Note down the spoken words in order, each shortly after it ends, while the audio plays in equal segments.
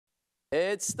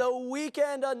It's the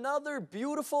weekend, another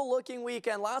beautiful looking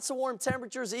weekend. Lots of warm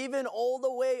temperatures, even all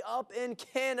the way up in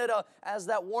Canada as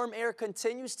that warm air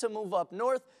continues to move up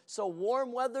north. So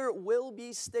warm weather will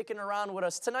be sticking around with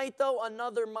us. Tonight, though,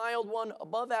 another mild one,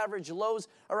 above average lows,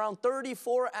 around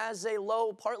 34 as a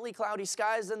low, partly cloudy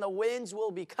skies, and the winds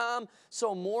will be calm.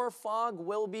 So more fog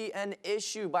will be an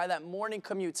issue by that morning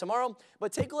commute tomorrow.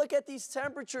 But take a look at these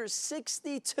temperatures,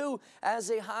 62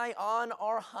 as a high on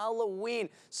our Halloween.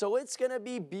 So it's going to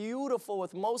be beautiful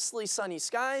with mostly sunny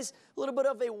skies, a little bit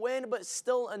of a wind, but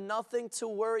still nothing to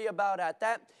worry about at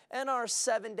that. And our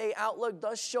 7-day outlook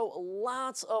does show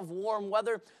lots of warm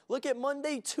weather. Look at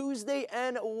Monday, Tuesday,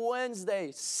 and Wednesday.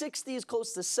 60s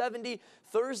close to 70.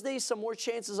 Thursday, some more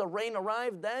chances of rain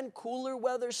arrive. Then cooler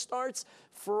weather starts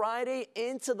Friday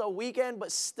into the weekend,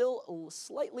 but still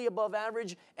slightly above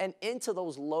average and into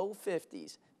those low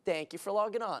 50s. Thank you for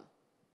logging on.